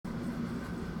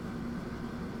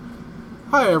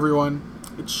Hi everyone,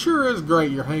 it sure is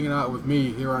great you're hanging out with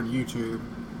me here on YouTube.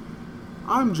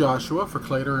 I'm Joshua for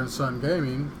Clater & Son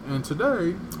Gaming, and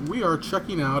today we are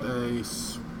checking out a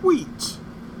sweet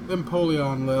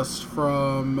Empoleon list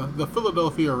from the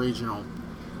Philadelphia Regional.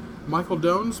 Michael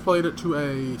Dones played it to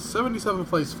a 77th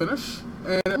place finish,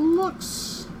 and it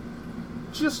looks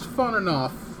just fun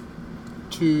enough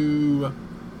to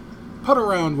putt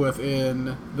around with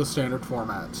in the standard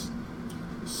format.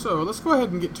 So let's go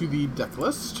ahead and get to the deck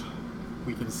list.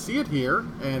 We can see it here,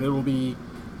 and it will be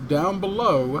down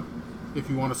below if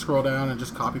you want to scroll down and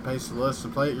just copy paste the list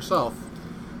and play it yourself.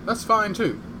 That's fine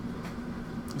too.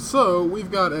 So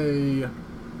we've got a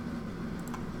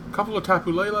couple of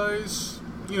Tapu Lele-s.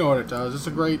 You know what it does. It's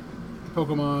a great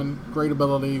Pokemon, great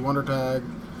ability, Wonder Tag.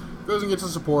 Goes and gets a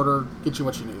supporter, gets you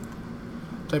what you need.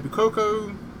 Tapu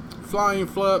Koko, Flying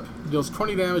Flip, deals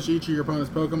 20 damage to each of your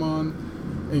opponent's Pokemon.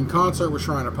 In concert with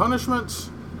Shrine of Punishment,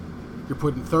 you're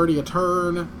putting 30 a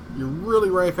turn. You're really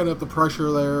raking up the pressure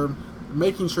there,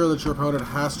 making sure that your opponent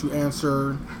has to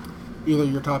answer either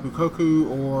your Tapu Koko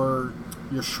or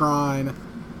your Shrine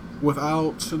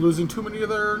without losing too many of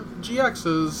their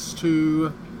GXs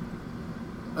to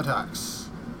attacks.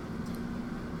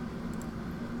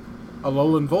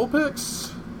 Alolan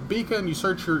Vulpix, Beacon, you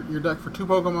search your deck for 2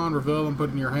 Pokemon, reveal them, put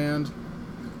in your hand.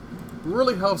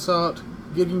 Really helps out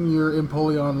getting your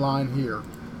Empoleon line here.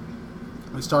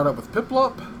 We start up with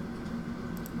Piplup,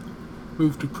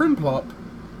 move to Prinplup,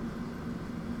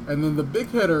 and then the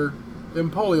big hitter,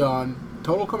 Empoleon,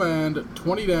 total command,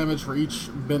 20 damage for each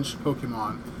benched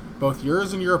Pokemon, both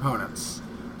yours and your opponent's.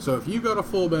 So if you got a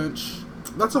full bench,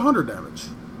 that's 100 damage.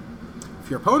 If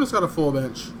your opponent's got a full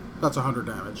bench, that's 100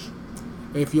 damage.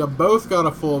 If you both got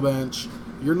a full bench,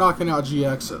 you're knocking out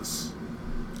GXs.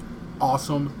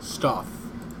 Awesome stuff.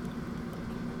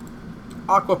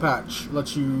 Aqua Patch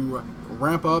lets you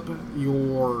ramp up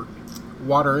your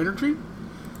water energy,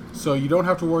 so you don't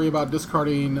have to worry about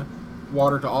discarding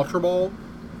water to Ultra Ball.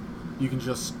 You can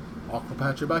just Aqua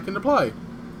Patch it back into play.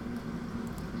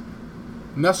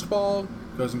 Nest Ball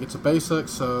goes and gets a basic,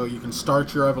 so you can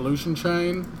start your evolution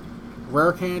chain.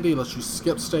 Rare Candy lets you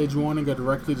skip stage 1 and go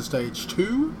directly to stage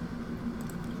 2.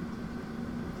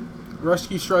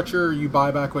 Rescue Stretcher, you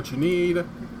buy back what you need.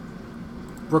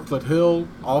 Brooklet Hill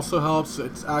also helps.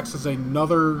 It acts as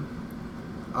another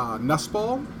nest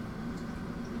ball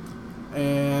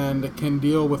and can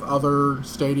deal with other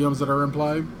stadiums that are in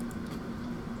play.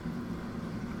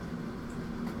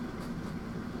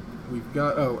 We've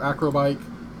got, Acro Bike,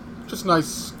 just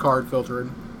nice card filtering.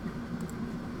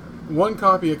 1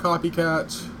 copy of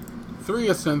Copycat, 3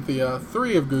 of Cynthia,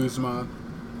 3 of Guzma,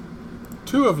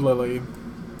 2 of Lillie,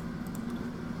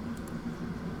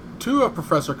 2 of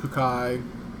Professor Kukui,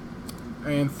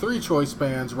 and 3 choice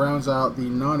bands rounds out the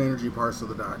non-energy parts of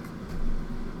the deck.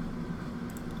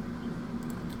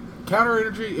 Counter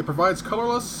Energy, it provides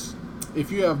colorless.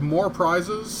 If you have more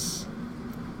prizes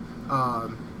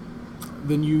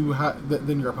than your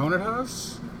opponent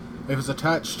has, if it's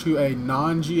attached to a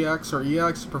non-GX or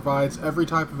EX, it provides every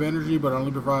type of energy, but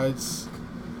provides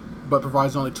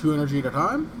only 2 energy at a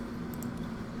time.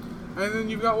 And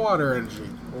then you've got water energy,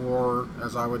 or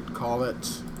as I would call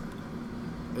it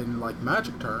in like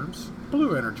magic terms,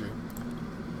 blue energy.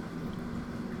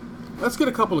 Let's get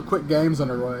a couple of quick games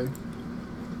underway.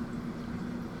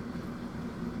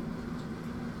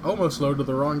 Almost loaded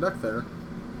the wrong deck there.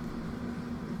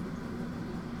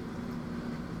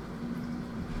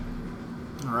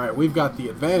 Alright, we've got the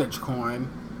advantage coin,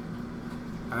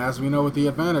 and as we know with the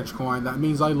advantage coin, that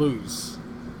means I lose.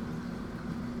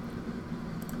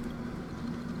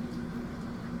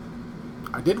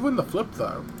 I did win the flip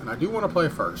though, and I do want to play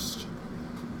first.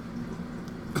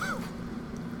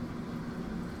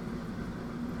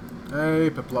 Hey,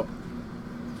 Piplup.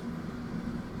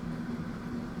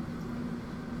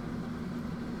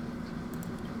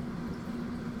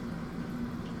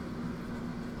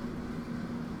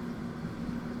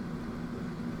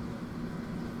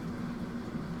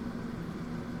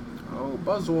 Oh,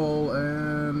 Buzzwole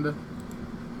and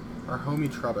our homie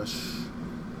Trubbish.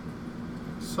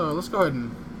 So let's go ahead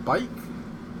and bike.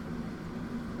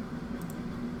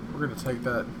 We're going to take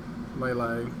that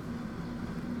Lele, and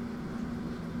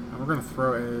we're going to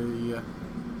throw a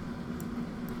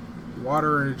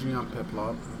water energy on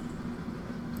Piplup.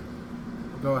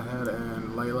 We'll go ahead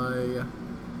and Lele.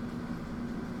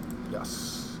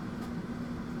 Yes.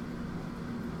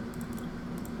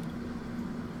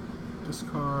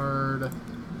 Discard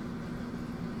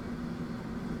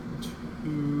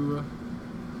 2.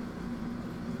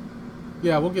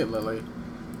 Yeah, we'll get Lillie.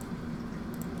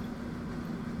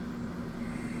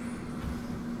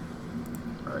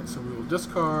 Alright, so we will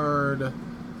discard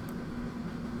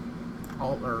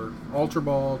Ultra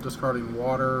Ball, discarding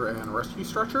Water and Rescue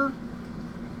Stretcher.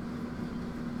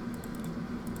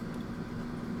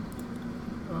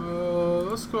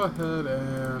 Let's go ahead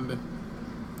and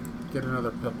get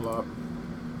another Piplup.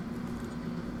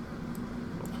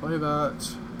 We'll play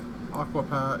that. Aqua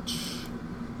Patch.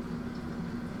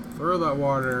 Throw that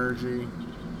Water Energy.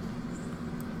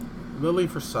 Lillie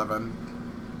for 7.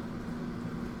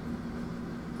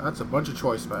 That's a bunch of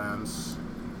Choice Bands.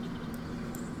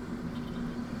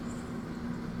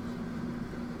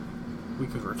 We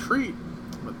could retreat,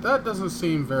 but that doesn't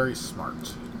seem very smart.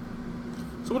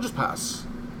 So we'll just pass.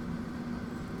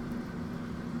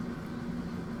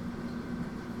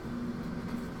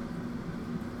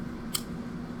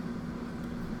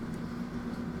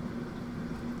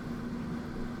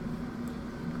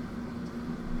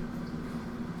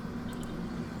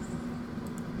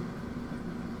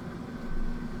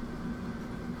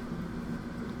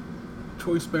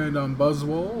 Choice Band on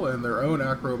Buzzwole and their own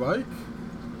Acro Bike.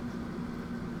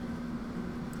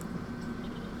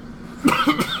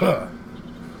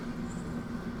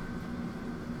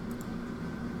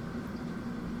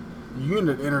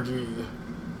 Unit Energy.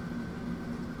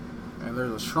 And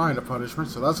there's a Shrine of Punishment,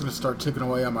 so that's going to start ticking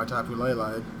away on my Tapu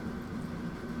Lele.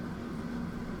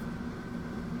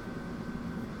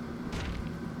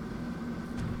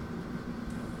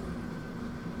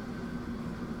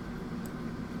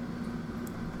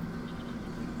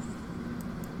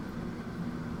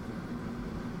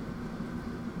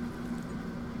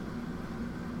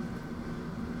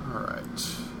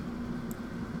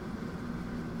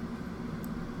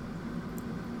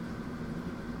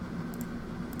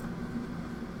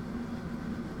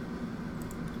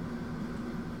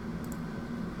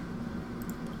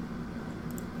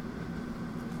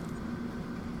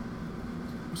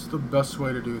 The best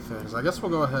way to do things. I guess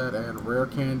we'll go ahead and rare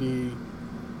candy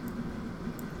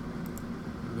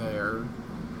there.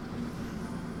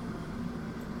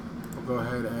 We'll go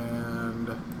ahead and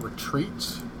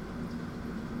retreat.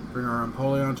 Bring our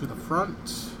Empoleon to the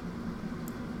front.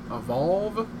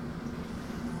 Evolve.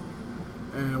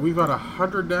 And we've got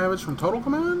 100 damage from total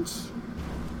commands.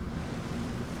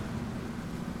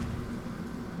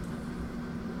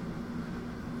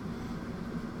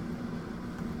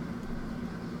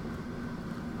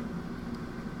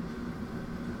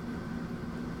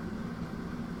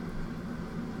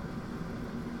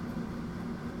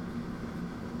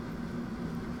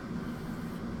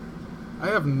 I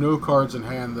have no cards in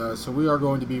hand though, so we are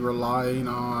going to be relying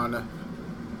on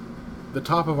the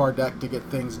top of our deck to get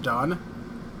things done.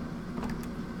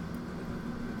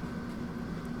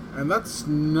 And that's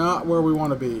not where we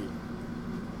want to be.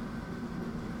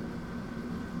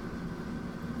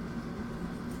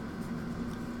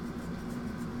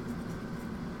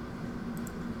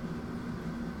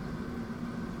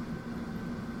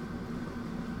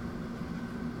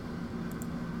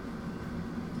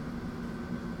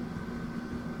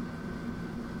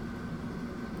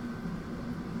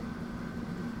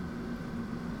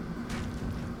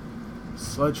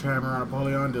 Sledgehammer on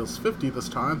Empoleon deals 50 this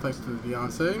time, thanks to the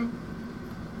Beyonce.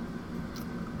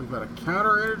 We've got a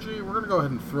Counter Energy. We're going to go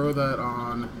ahead and throw that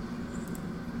on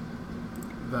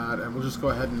that, and we'll just go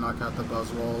ahead and knock out the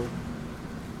Buzzwole.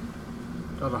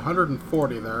 Got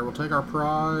 140 there. We'll take our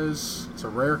prize. It's a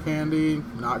rare candy,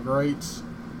 not great.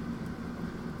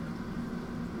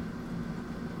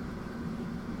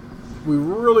 We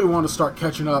really want to start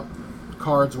catching up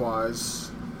cards-wise.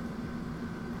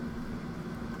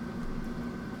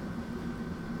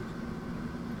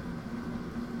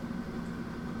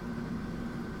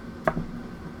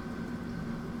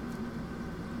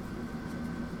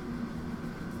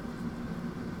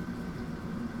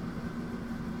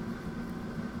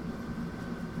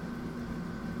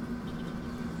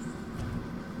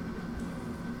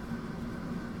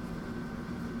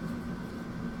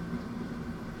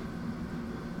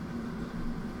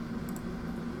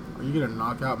 Are you gonna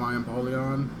knock out my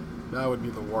Empoleon? That would be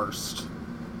the worst.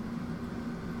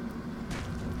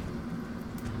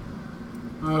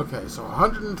 Okay, so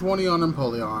 120 on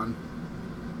Empoleon.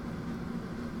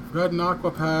 Go ahead and Aqua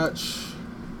Patch.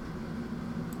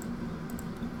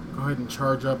 Go ahead and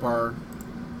charge up our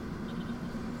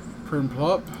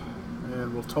Prinplup,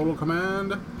 and we'll total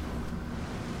command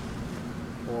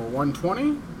for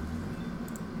 120.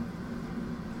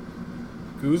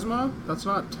 Guzma, that's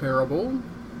not terrible.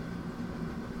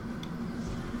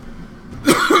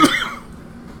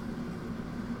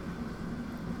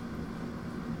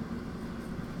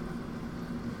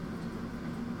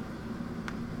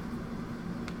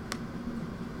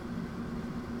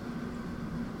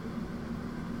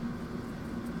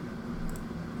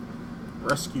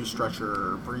 Rescue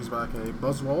Stretcher brings back a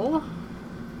Buzzwole.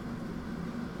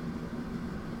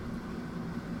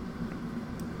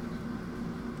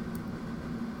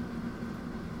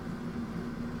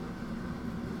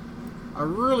 I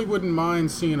really wouldn't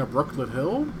mind seeing a Brooklet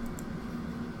Hill.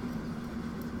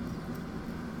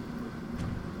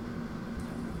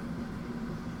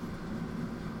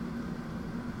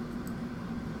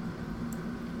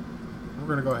 We're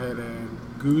going to go ahead and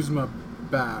Guzma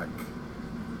back.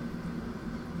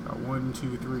 Got 1,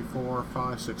 2, 3, 4,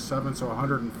 5, 6, 7, so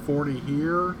 140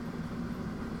 here.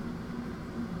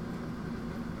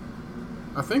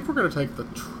 I think we're going to take the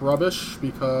Trubbish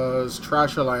because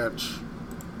Trashalanche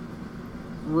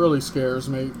really scares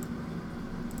me.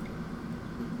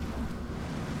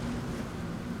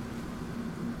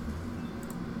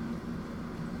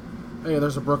 Hey,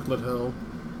 there's a Brooklet Hill.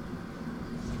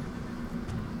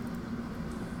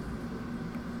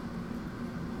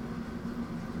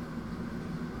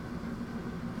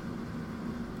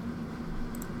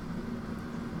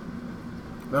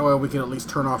 That way we can at least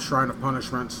turn off Shrine of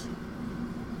Punishment.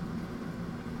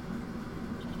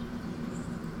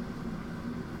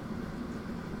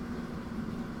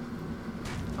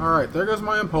 Alright, there goes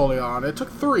my Empoleon. It took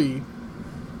 3.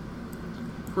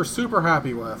 We're super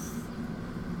happy with.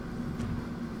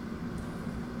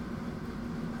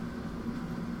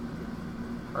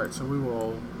 Alright, so we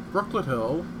will Brooklet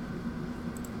Hill.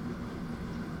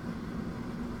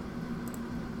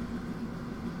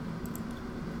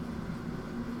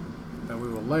 And we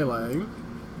will Lele.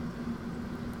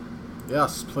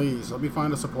 Yes, please. Let me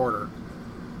find a supporter.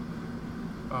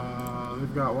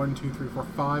 We've got 1, 2, 3, 4,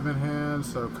 5 in hand,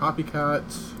 so Copycat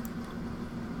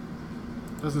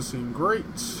doesn't seem great.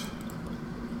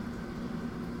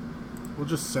 We'll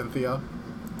just Cynthia.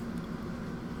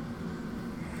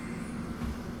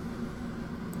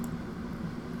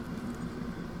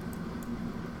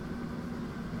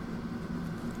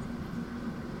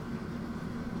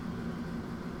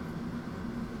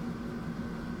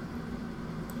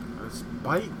 This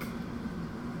Bike.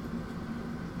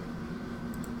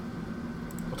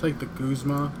 Take the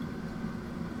Guzma,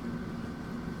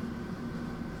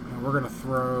 and we're going to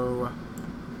throw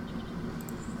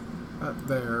that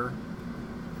there.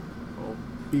 We'll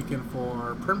beacon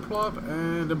for Prinplup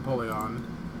and Empoleon.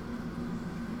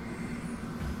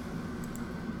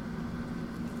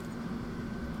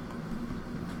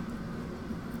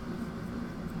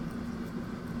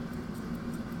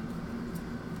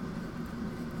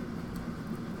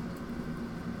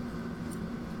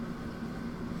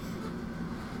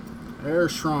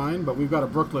 There's Shrine, but we've got a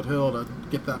Brooklet Hill to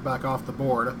get that back off the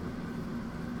board.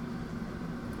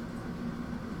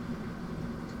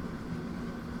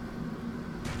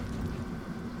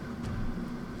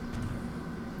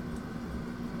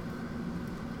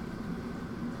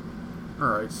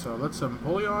 Alright, so let's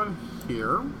Empoleon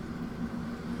here.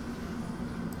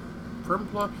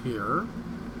 Prinplup here.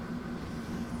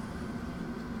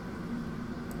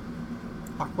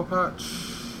 Aqua Patch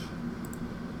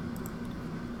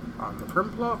on the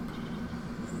Prinplup.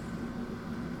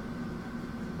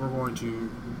 We're going to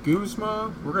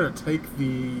Guzma. We're going to take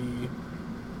the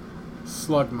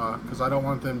Slugma because I don't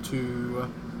want them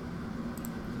to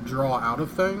draw out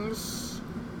of things.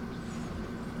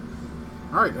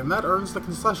 Alright, and that earns the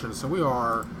concession. So we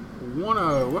are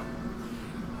 1-0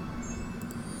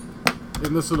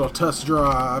 in this little test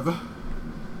drive.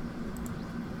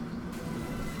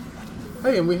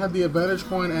 Hey, and we had the advantage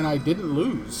coin and I didn't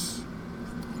lose.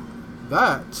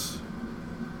 That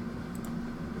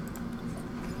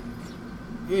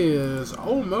is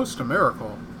almost a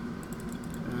miracle.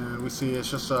 And we see it's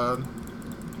just a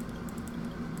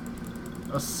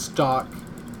stock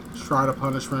Shrine of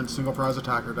Punishment single prize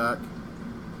attacker deck.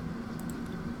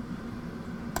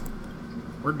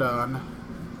 We're done.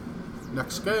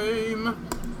 Next game.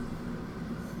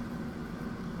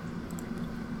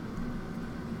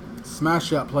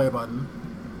 Smash that play button.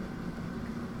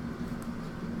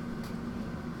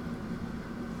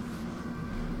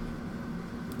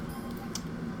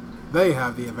 They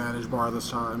have the advantage bar this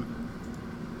time.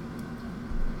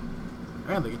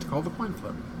 And they get to call the coin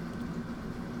flip.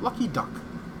 Lucky duck.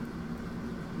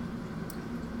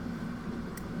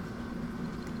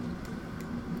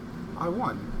 I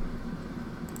won.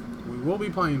 We will be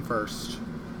playing first.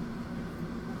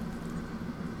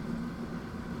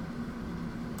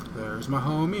 There's my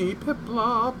homie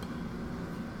Piplup.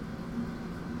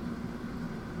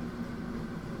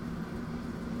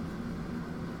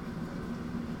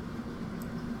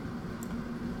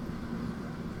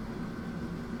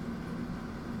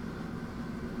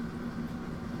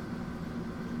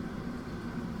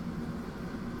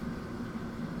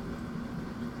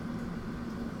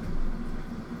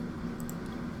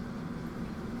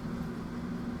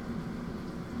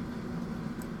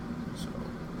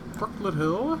 Brooklet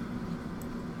Hill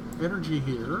Energy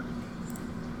here.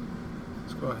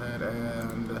 Let's go ahead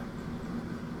and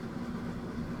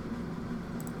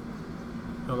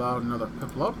fill out another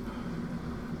Piplup.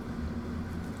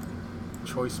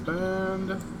 Choice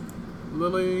Band,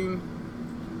 Lillie,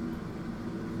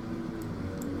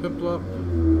 Piplup,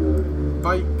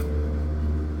 Bike,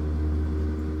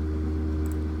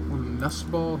 one Nest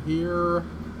Ball here.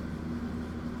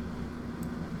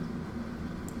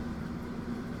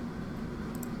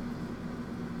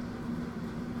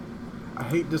 I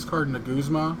hate discarding a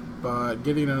Guzma, but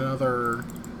getting another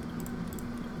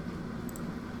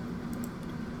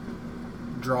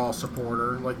draw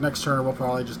supporter. Like next turn we'll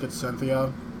probably just get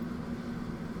Cynthia.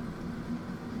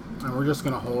 And we're just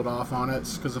going to hold off on it,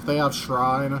 because if they have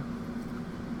Shrine,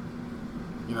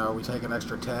 you know, we take an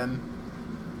extra 10.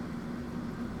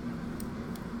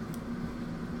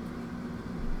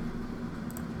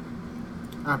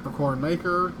 Apricorn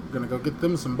Maker, gonna go get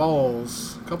them some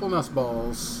balls. A couple Nest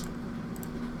Balls.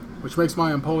 Which makes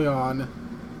my Empoleon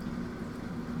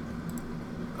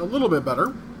a little bit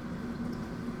better.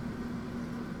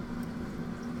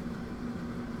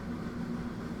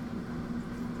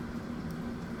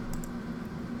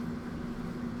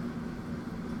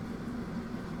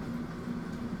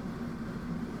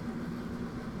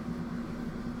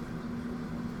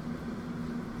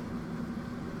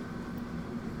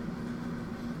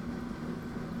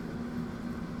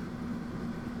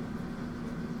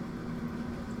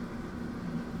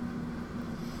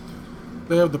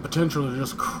 They have the potential to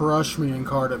just crush me in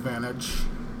card advantage.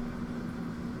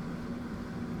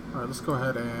 Alright, let's go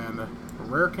ahead and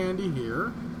rare candy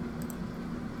here.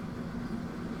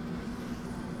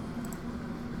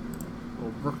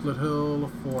 Little Brooklet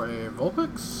Hill for a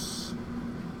Vulpix.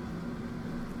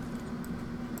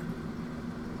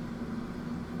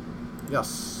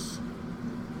 Yes.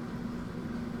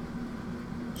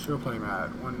 Show play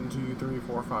mat. 1, 2, 3,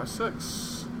 4, 5,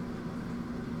 6.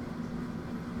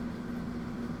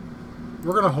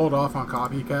 We're going to hold off on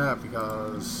Copycat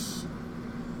because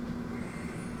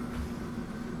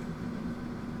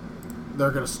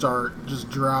they're going to start just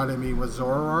drowning me with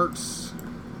Zoroarks.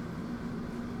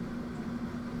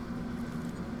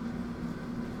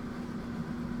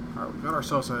 Alright, we got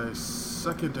ourselves a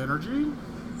second energy.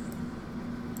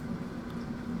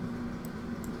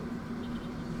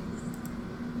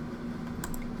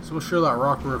 So we'll show that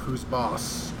Rock Roof who's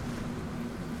boss.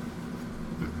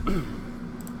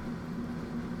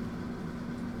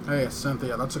 Hey,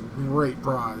 Cynthia, that's a great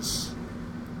prize.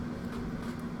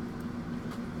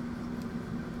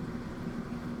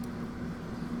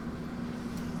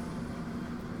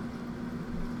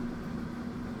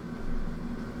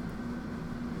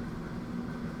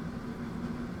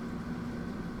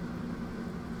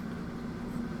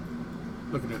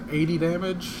 Looking at 80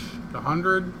 damage,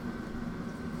 100.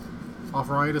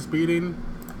 Arthritis beating.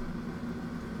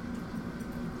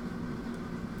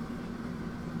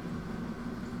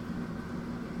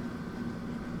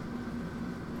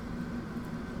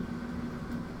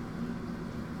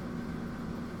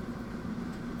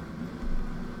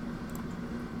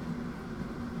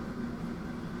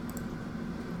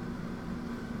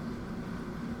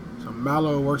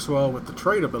 Mallow works well with the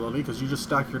trade ability because you just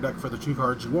stack your deck for the 2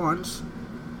 cards you want.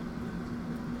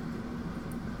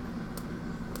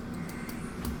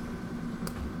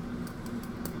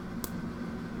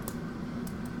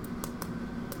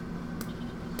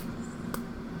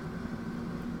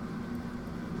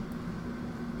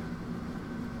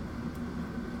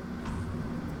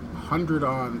 $100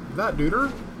 on that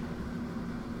duder.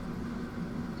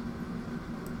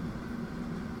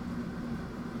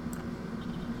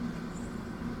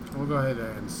 We'll go ahead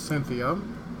and Cynthia. And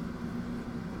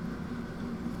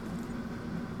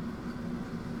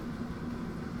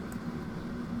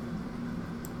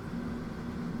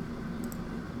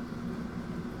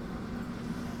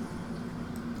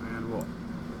we'll... I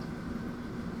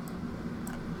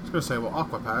was going to say we'll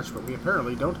Aqua Patch, but we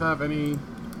apparently don't have any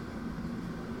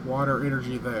water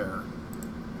energy there.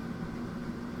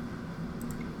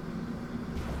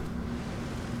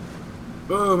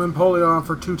 Boom! Empoleon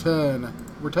for 210.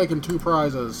 We're taking 2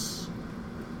 prizes.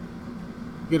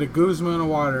 We get a Guzma and a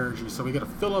water energy, so we get to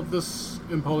fill up this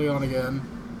Empoleon again.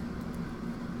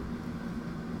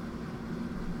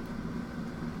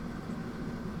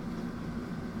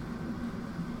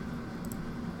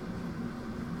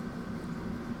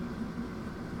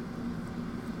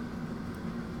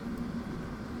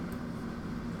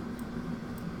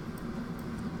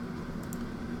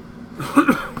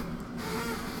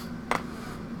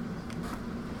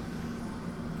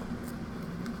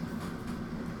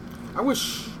 I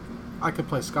wish I could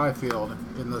play Skyfield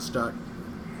in this deck.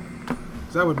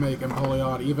 That would make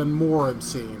Empoleon even more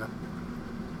obscene.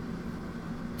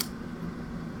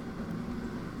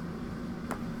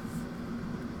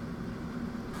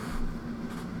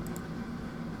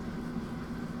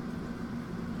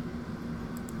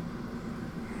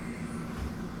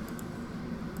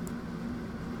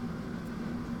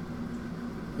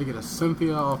 They get a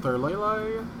Cynthia off their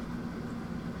Lele.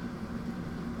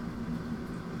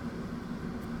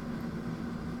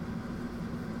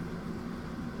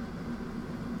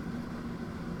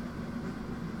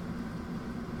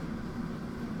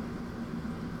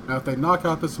 Now, if they knock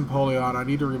out this Empoleon, I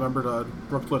need to remember to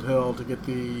Brooklet Hill to get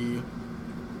the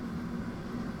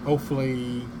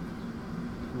hopefully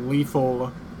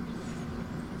lethal.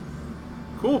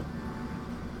 Cool.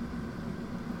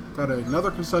 Got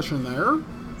another concession there.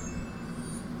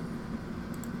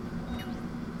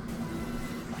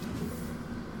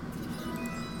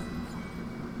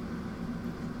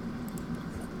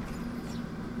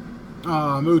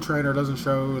 Moo Trainer doesn't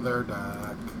show their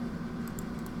deck.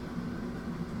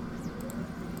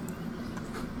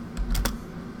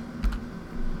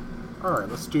 Alright,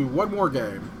 let's do one more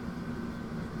game.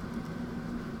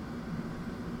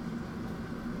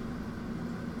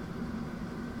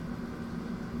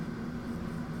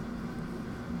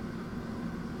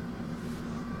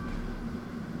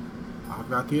 I've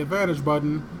got the advantage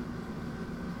button.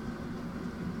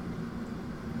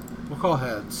 We'll call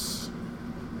heads.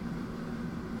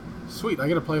 Sweet, I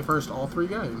get to play first all 3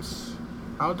 games.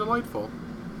 How delightful.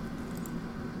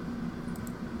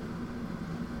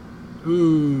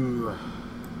 Ooh.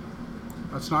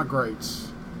 That's not great.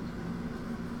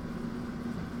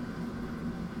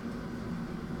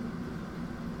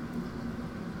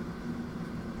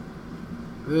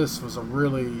 This was a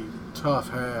really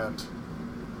tough hand.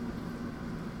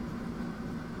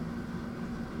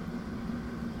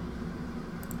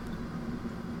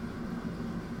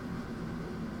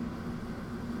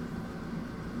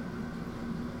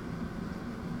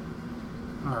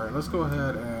 Alright, let's go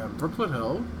ahead and Brooklet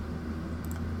Hill.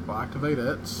 We'll activate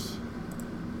it.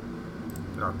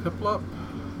 Get our Piplup.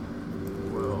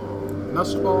 We'll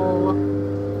Nest Ball.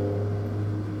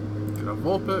 Get a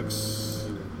Vulpix.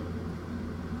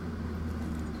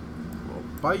 We'll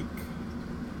Bike.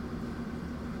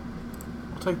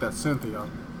 We'll take that Cynthia.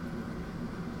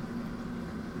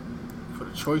 Put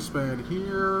a Choice Band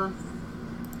here.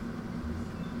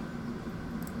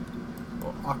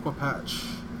 We'll Aqua Patch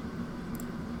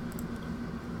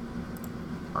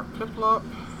our Piplup,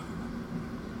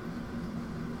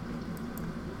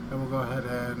 and we'll go ahead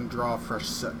and draw for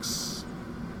 6.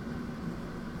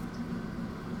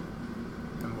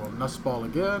 And we'll Nest Ball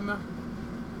again.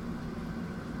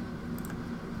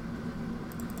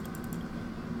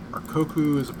 Our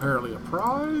Koko is apparently a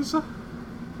prize.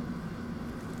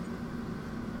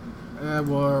 And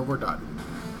we're done.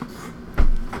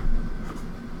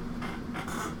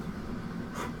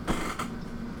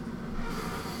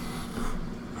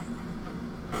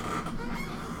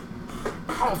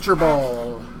 Ultra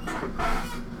Ball.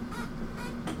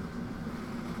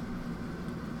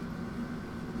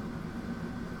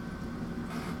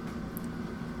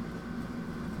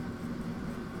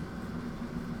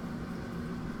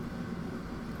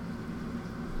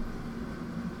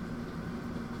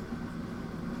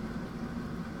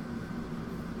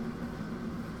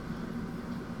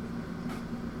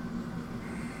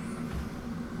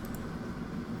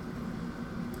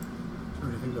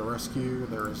 Anything to rescue?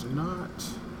 There is not.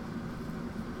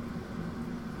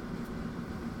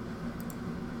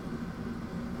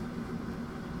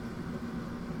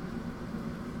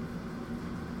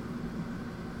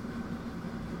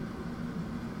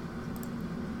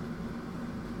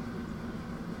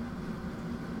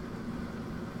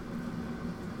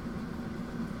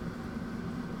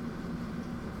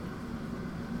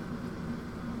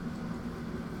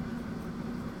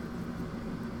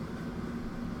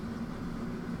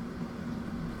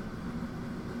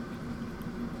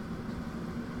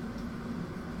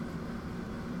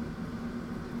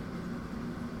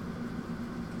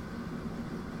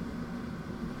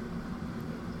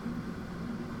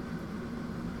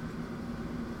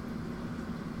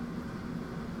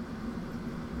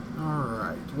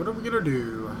 What are we gonna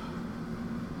do?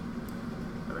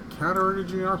 Got a Counter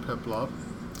Energy in our Piplup.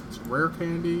 It's Rare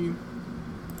Candy.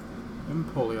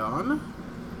 Empoleon.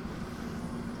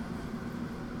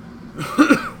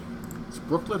 It's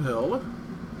Brooklet Hill.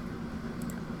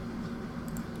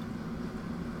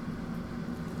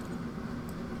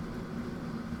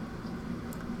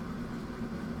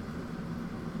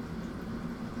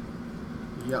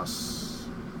 Yes.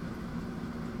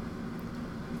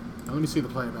 Now, let me see the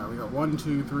play amount. We got 1,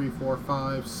 2, 3, 4,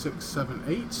 5, 6, 7,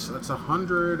 8. That's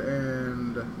 100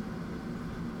 and...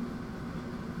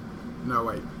 No,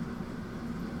 wait.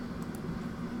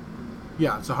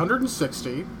 Yeah, it's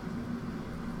 160.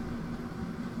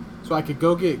 So I could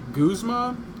go get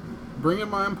Guzma, bring in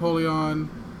my Empoleon,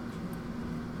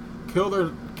 kill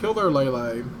their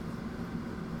Lele,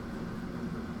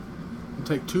 and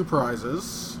take 2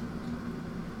 prizes.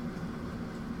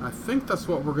 I think that's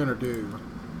what we're gonna do.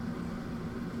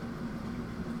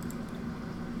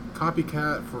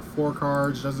 Copycat for 4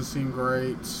 cards doesn't seem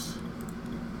great.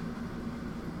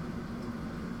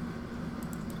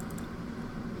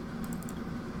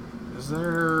 Is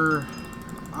there...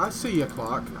 I see ya,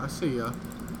 Clock. I see ya.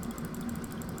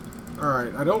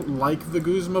 Alright, I don't like the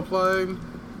Guzma play,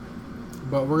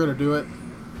 but we're gonna do it.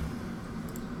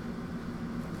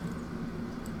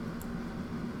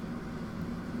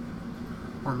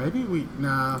 Or maybe we...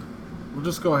 Nah. We'll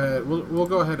just go ahead. We'll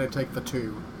go ahead and take the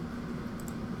 2.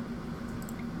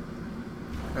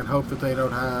 And hope that they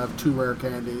don't have 2 rare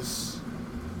candies.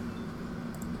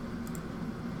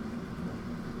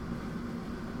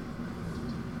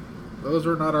 Those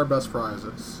are not our best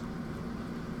prizes.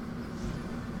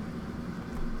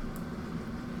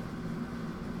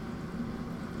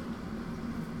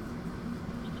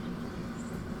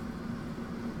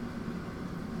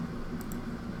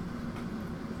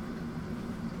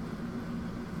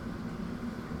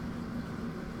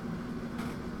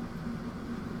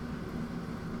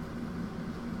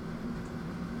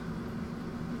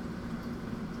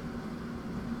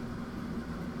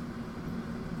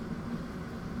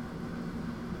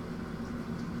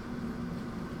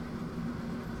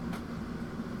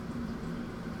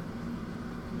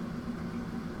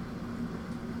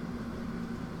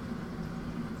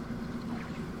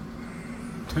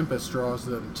 Tempest draws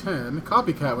them 10.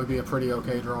 Copycat would be a pretty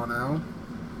okay draw now.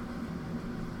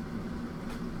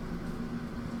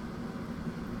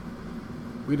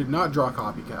 We did not draw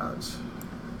Copycat,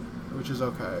 which is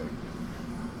okay.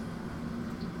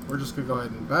 We're just going to go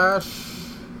ahead and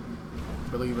bash. I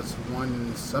believe it's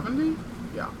 170?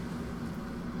 Yeah.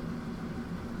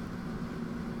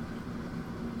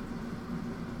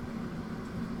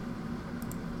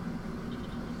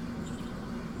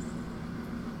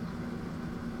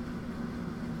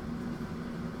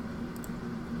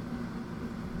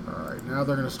 Now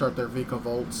they're going to start their Vika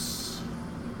Volts,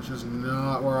 which is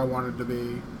not where I wanted to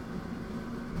be.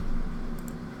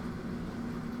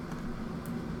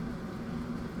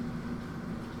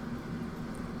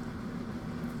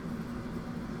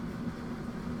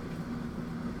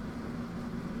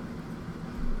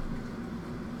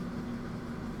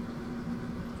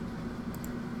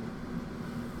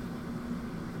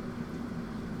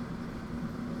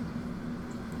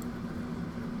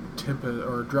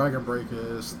 Or Dragon Break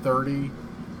is 30.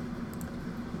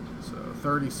 So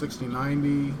 30, 60,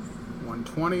 90,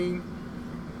 120.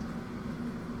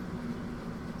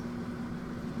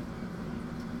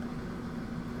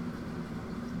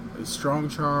 A Strong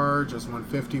Charge is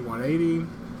 150, 180.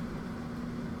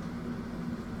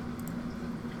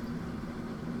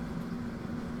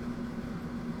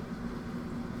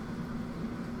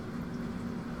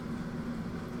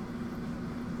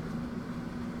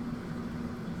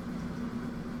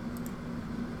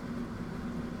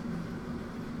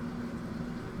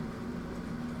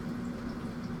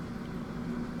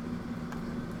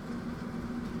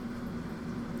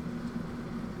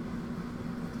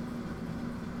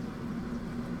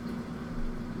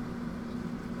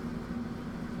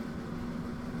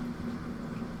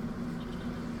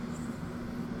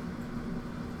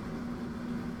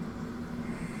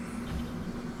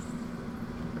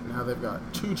 Now they've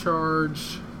got 2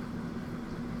 charge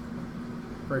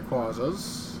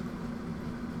Rayquazas.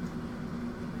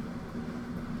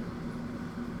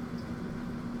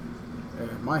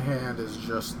 And my hand is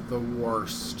just the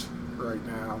worst right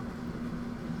now.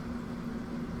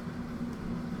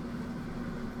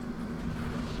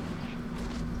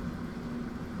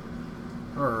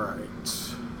 Alright.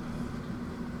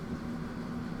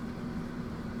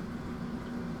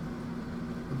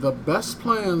 The best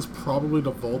plan's probably to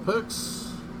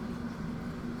Vulpix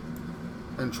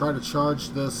and try to charge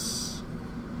this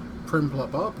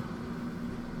Prinplup up.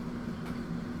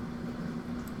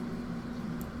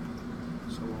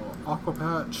 So we'll Aqua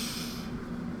Patch.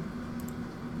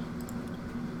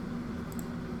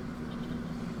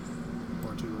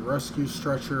 We'll do Rescue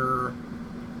Stretcher.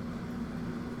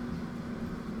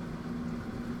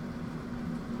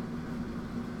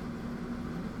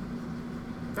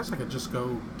 I guess I could just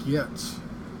go get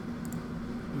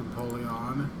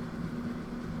Empoleon.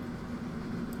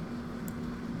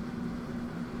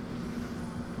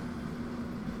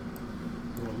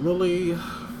 Lillie.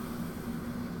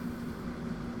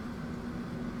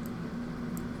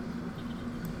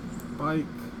 Bike.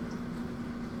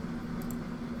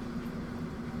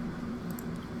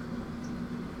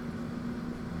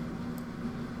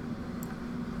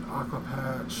 Aqua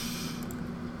Patch.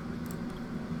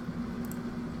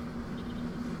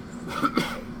 A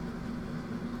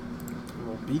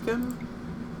little beacon.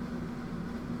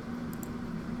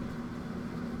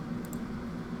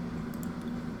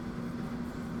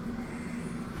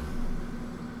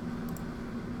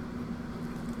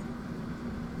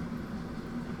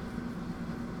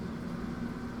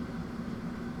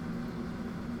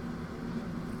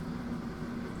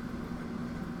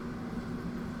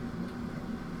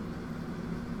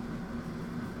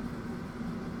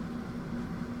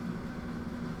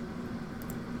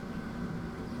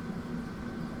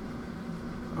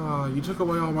 You took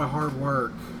away all my hard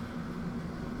work.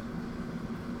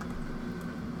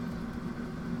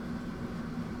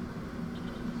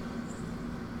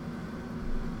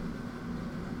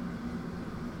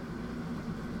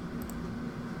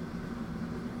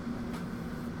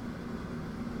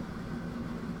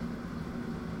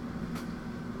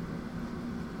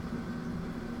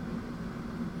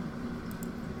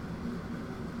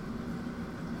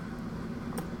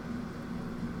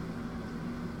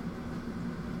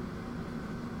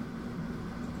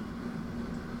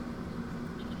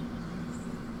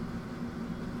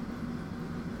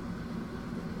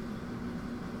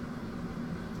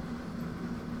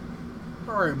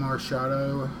 Alright,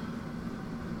 Marshadow.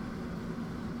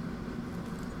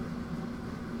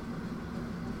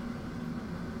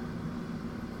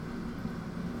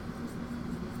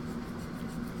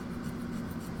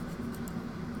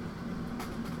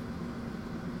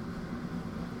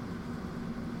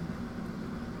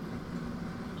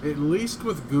 At least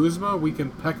with Guzma, we can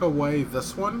peck away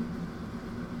this one.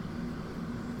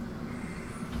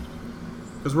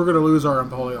 Because we're going to lose our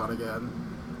Empoleon again.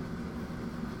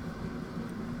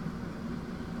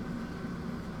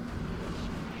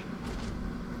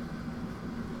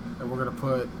 And we're going to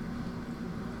put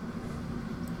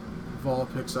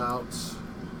Vulpix out.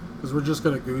 Because we're just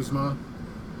going to Guzma.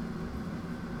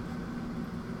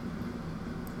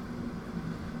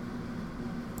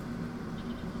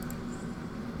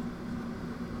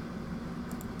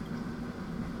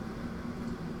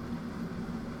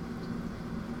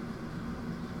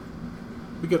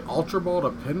 We get Ultra Ball to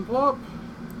Prinplup?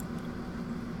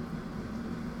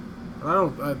 I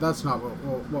don't. That's not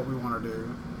what we want to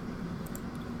do.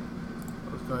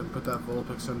 Let's go ahead and put that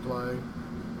Vulpix in play.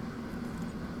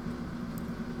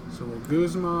 So we'll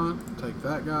Guzma, take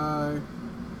that guy,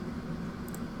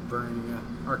 bring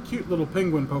our cute little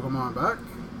penguin Pokemon back,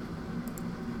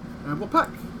 and we'll peck.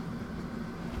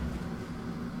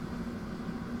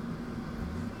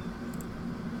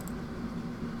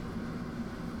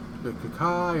 Good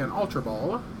Kukui and Ultra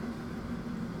Ball.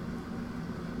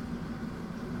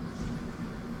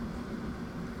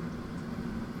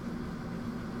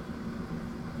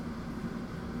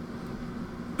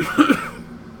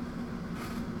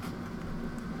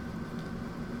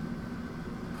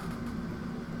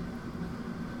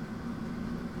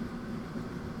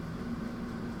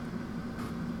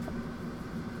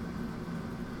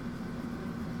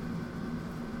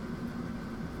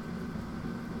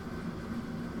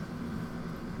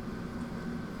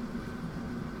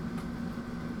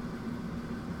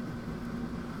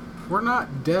 We're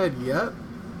not dead yet.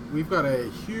 We've got a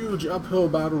huge uphill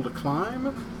battle to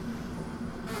climb.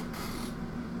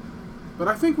 But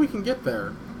I think we can get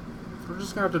there. We're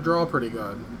just going to have to draw pretty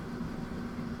good.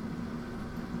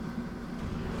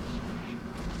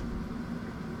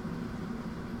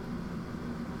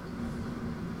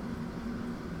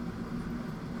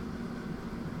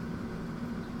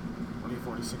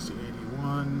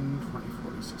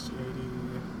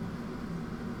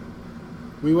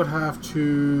 We would have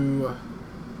to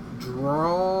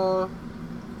draw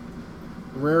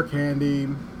rare candy,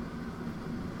 an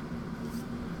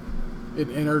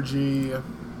energy,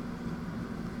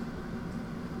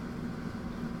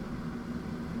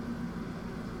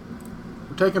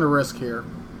 we're taking a risk here.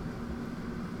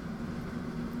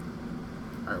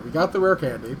 Alright, we got the rare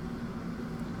candy,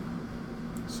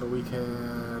 so we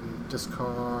can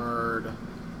discard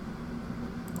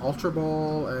Ultra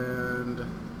Ball and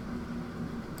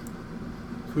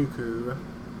Koko.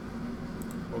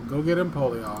 We'll go get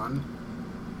Empoleon.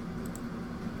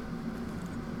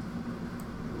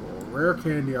 We'll rare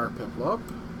candy our Piplup.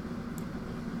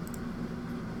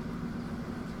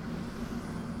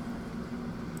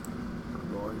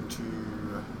 We're going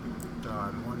to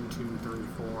done 1, 2, 3,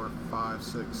 4, 5,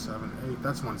 6, 7, 8.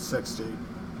 That's 160.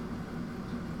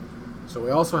 So we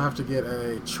also have to get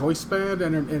a Choice Band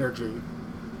and an Energy.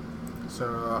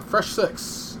 So fresh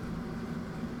 6.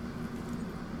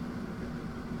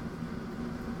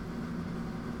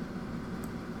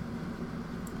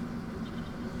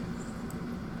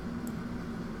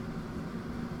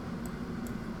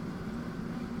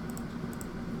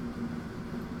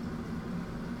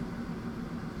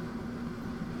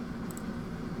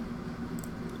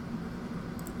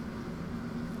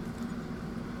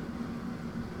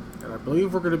 I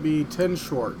believe we're going to be 10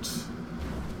 short.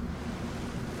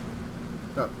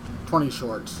 No, 20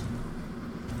 short.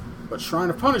 But Shrine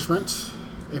of Punishment,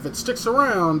 if it sticks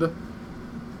around,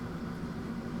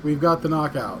 we've got the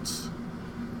knockouts.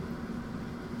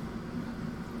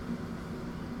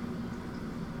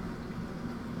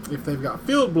 If they've got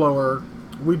Field Blower,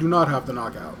 we do not have the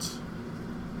knockouts.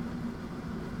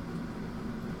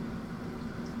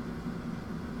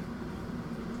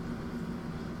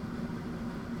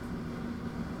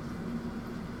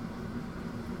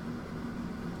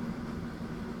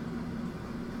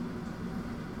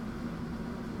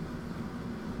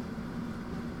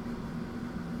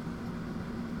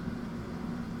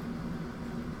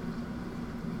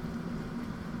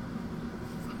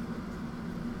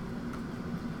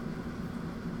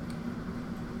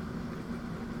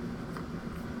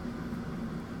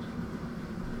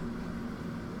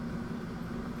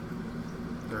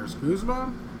 There's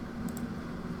Guzma.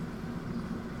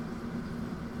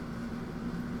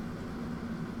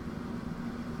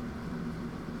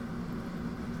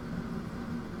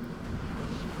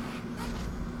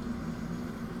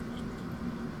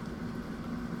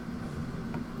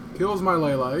 Kills my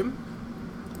Lele.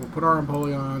 We'll put our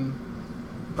Empoleon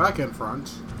back in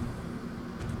front.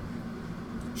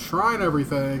 Shrine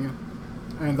everything,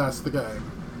 and that's the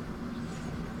game.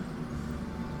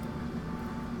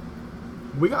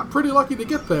 We got pretty lucky to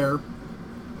get there,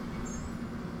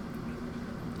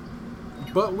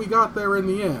 but we got there in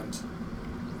the end.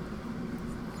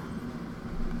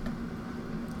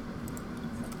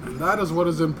 And that is what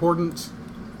is important.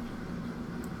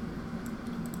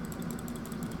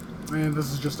 And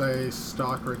this is just a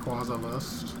stock Rayquaza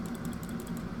list.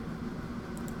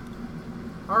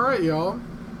 Alright, y'all.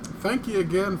 Thank you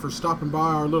again for stopping by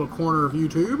our little corner of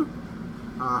YouTube.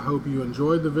 I hope you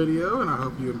enjoyed the video, and I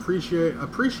hope you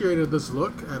appreciated this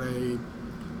look at a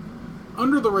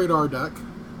under-the-radar deck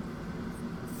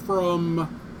from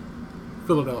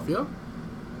Philadelphia.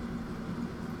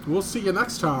 We'll see you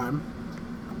next time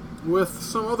with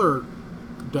some other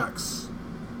decks.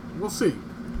 We'll see.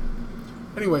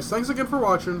 Anyways, thanks again for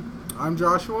watching. I'm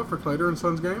Joshua for Clater &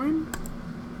 Sons Gaming.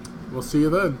 We'll see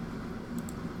you then.